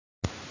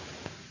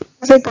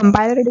As a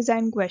compiler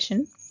design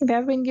question, we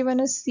have been given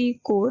a C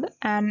code,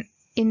 and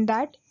in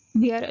that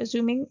we are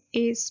assuming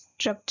a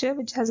structure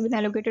which has been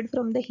allocated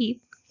from the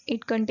heap.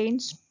 It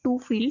contains two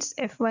fields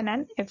f1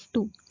 and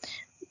f2,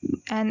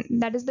 and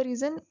that is the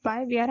reason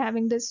why we are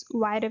having this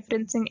y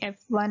referencing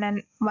f1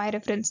 and y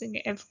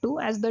referencing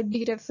f2 as the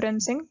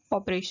dereferencing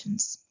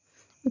operations,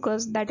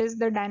 because that is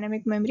the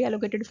dynamic memory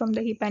allocated from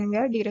the heap and we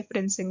are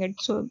dereferencing it.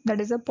 So that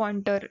is a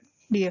pointer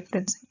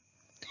dereferencing.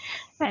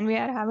 And we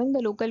are having the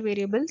local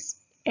variables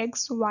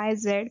x, y,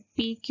 z,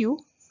 p, q,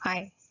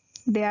 I.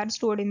 They are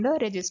stored in the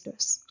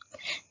registers.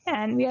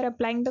 And we are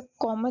applying the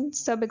common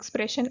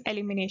sub-expression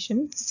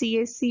elimination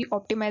CAC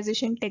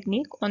optimization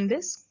technique on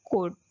this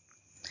code.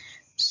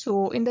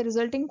 So in the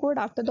resulting code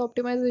after the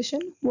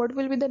optimization, what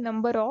will be the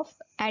number of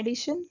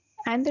addition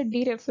and the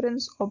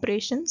dereference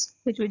operations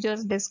which we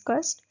just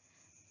discussed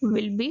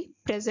will be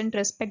present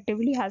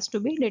respectively has to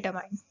be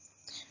determined.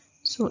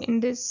 So in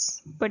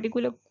this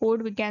particular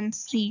code we can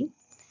see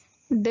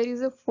there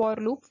is a for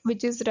loop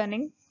which is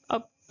running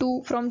up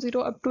to from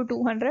 0 up to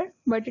 200,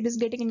 but it is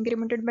getting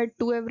incremented by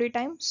 2 every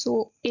time.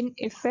 So in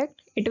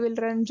effect it will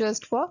run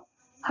just for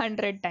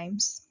 100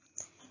 times.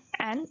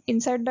 And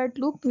inside that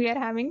loop we are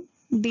having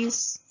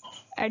these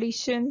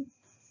addition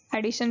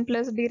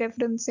plus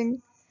dereferencing,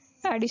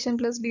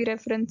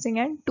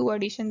 and to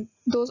addition.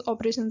 Those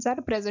operations are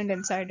present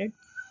inside it.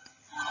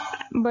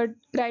 But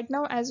right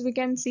now, as we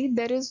can see,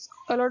 there is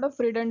a lot of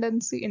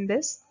redundancy in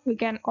this. We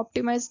can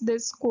optimize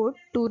this code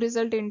to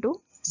result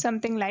into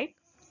something like,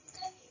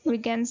 we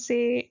can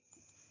say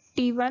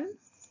t1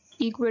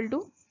 equal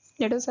to,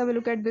 let us have a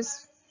look at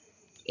this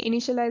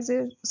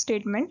initializer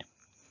statement.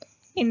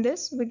 In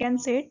this we can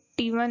say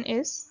t1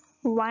 is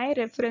y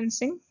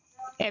referencing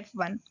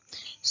f1.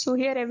 So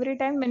here every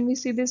time when we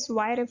see this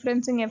y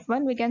referencing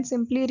f1, we can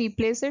simply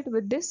replace it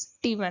with this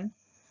t1,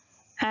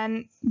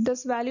 and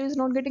this value is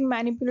not getting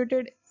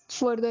manipulated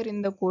further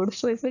in the code.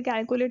 So if we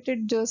calculate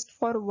it just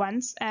for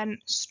once and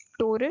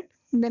store it,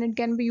 then it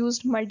can be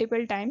used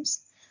multiple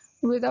times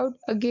without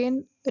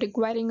again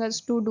requiring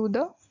us to do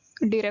the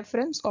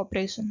dereference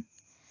operation.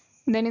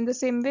 Then in the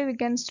same way we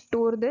can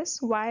store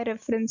this y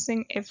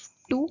referencing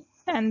f2,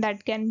 and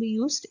that can be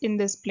used in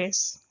this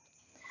place.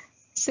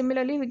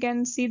 Similarly, we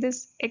can see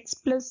this x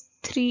plus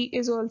 3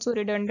 is also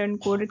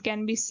redundant code. It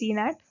can be seen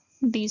at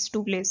these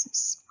two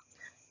places.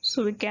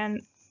 So we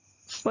can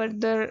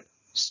further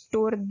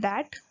store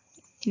that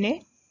in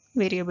a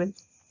variable.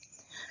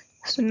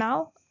 So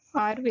now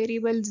our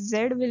variable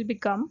z will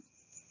become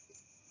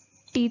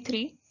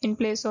t3 in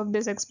place of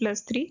this x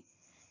plus 3.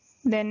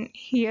 Then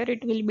here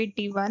it will be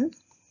t1,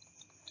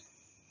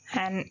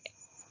 and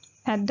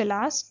at the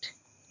last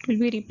it will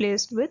be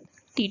replaced with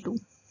t2.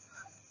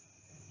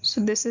 So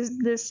this is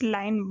this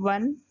line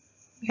 1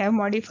 we have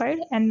modified,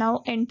 and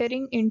now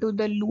entering into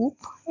the loop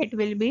it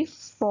will be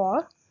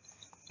for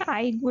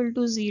I equal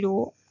to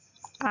 0,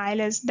 I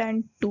less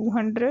than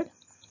 200,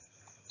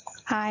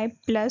 I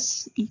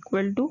plus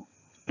equal to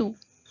 2.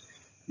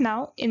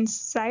 Now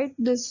inside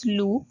this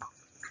loop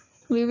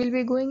we will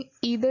be going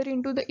either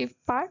into the if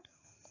part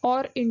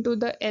or into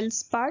the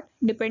else part,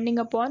 depending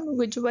upon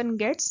which one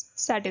gets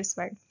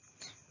satisfied.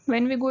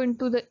 When we go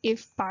into the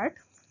if part,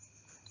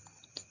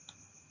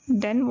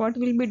 then what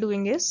we'll be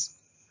doing is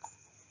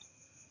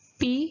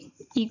p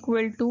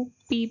equal to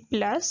p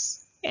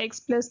plus x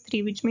plus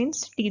 3, which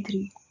means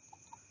t3,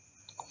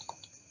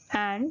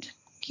 and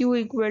q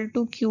equal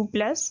to q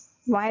plus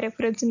y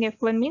referencing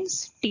f1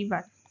 means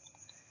t1.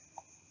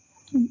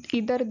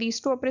 Either these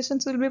two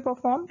operations will be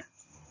performed,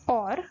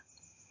 or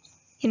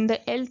in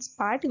the else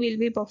part we'll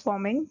be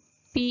performing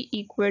p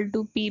equal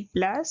to p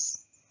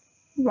plus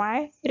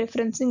y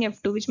referencing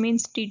f2, which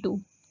means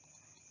t2,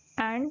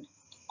 and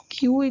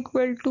q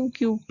equal to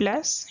q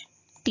plus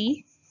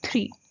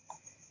t3.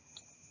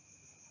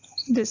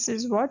 This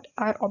is what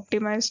our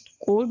optimized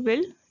code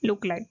will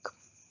look like.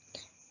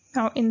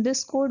 Now in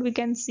this code we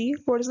can see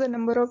what is the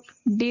number of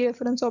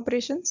dereference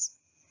operations.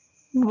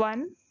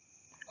 1,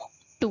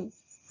 2.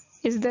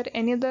 Is there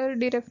any other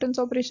dereference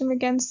operation we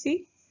can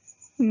see?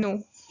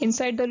 No.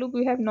 Inside the loop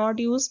we have not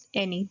used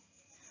any.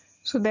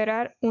 So there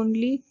are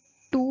only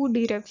 2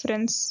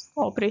 dereference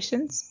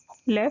operations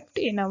left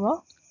in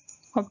our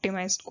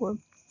optimized code.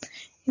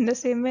 In the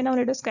same way, now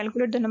let us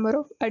calculate the number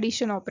of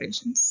addition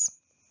operations.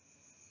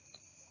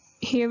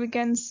 Here we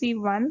can see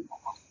 1,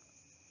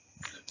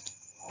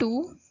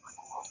 2,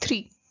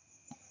 3.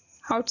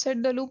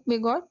 Outside the loop we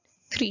got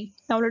 3.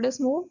 Now let us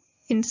move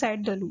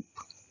inside the loop.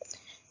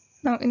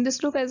 Now in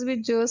this loop, as we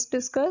just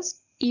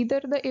discussed, either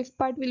the if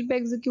part will be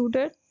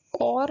executed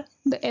or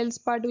the else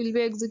part will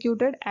be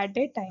executed at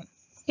a time.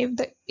 If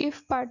the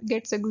if part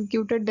gets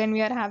executed, then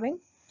we are having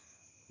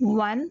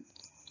 1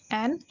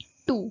 and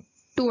 2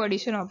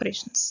 addition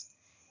operations.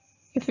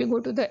 If we go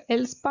to the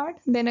else part,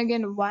 then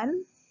again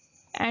 1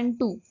 and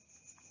 2.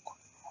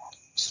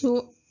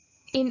 So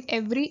in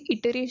every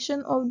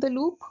iteration of the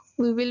loop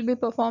we will be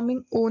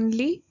performing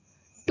only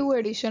 2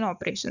 addition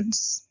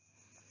operations,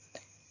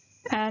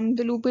 and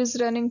the loop is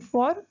running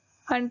for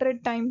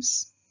 100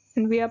 times,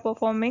 and we are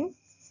performing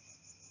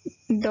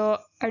the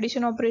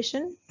addition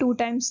operation 2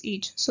 times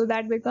each, so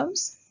that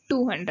becomes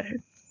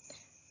 200.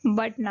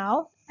 But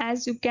now,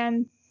 as you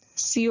can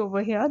see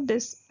over here,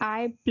 this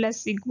I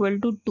plus equal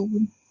to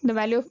 2, the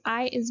value of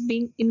I is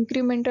being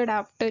incremented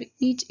after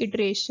each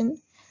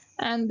iteration,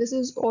 and this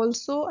is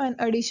also an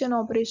addition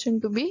operation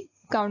to be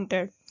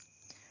counted.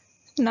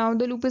 Now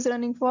the loop is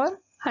running for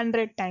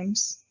 100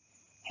 times.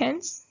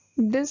 Hence,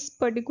 this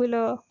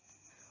particular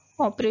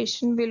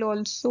operation will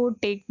also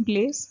take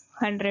place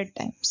 100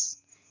 times.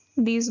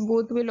 These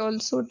both will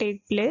also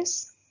take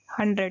place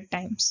 100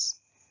 times.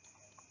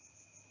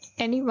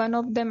 Any one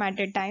of them at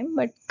a time,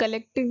 but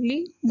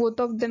collectively both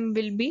of them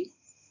will be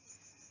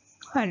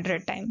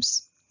 100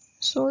 times.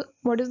 So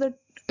what is the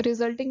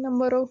resulting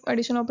number of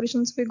addition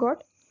operations we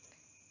got?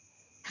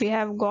 We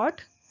have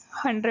got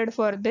 100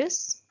 for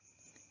this,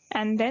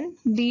 and then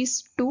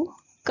these two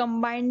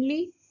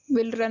combinedly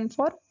will run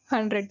for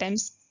 100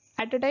 times.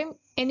 At a time,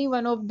 any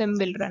one of them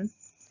will run.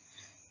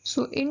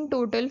 So in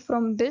total,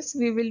 from this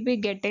we will be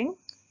getting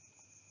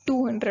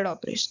 200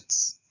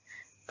 operations.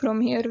 From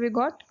here we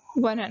got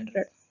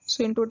 100.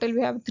 So in total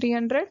we have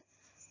 300,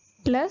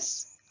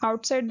 plus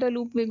outside the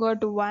loop we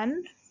got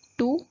 1,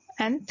 2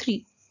 and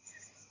 3.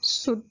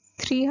 So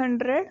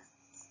 300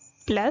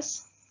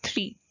 plus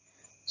 3.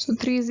 So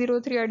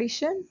 303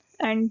 addition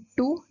and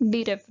 2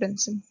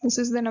 dereferencing. This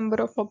is the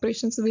number of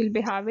operations we will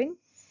be having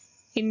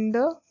in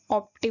the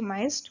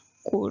optimized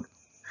code.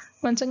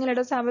 Once again, let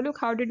us have a look.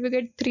 How did we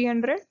get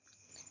 300?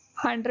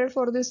 100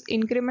 for this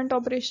increment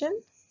operation,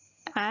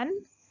 and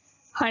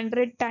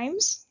 100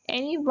 times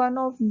any one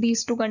of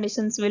these two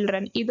conditions will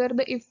run, either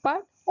the if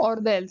part or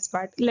the else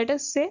part. Let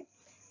us say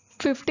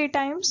 50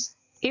 times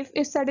if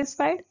is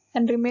satisfied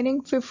and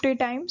remaining 50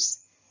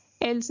 times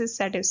else is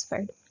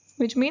satisfied,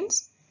 which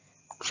means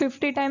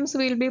 50 times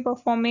we will be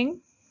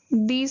performing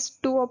these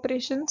two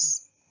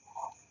operations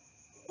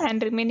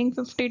and remaining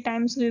 50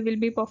 times we will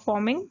be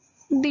performing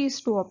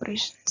these two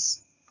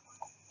operations.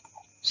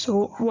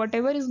 So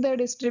whatever is the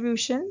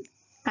distribution,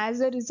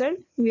 as a result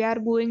we are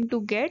going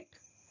to get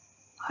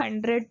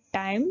 100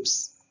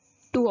 times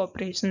 2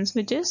 operations,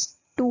 which is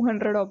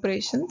 200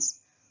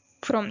 operations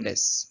from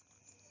this.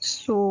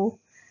 So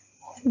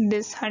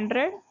this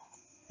 100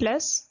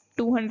 plus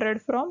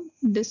 200 from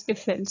this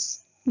if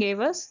else gave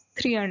us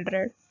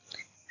 300,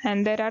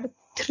 and there are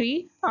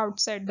 3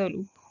 outside the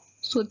loop,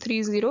 so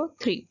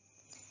 303.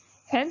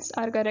 Hence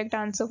our correct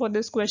answer for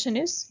this question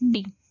is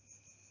D.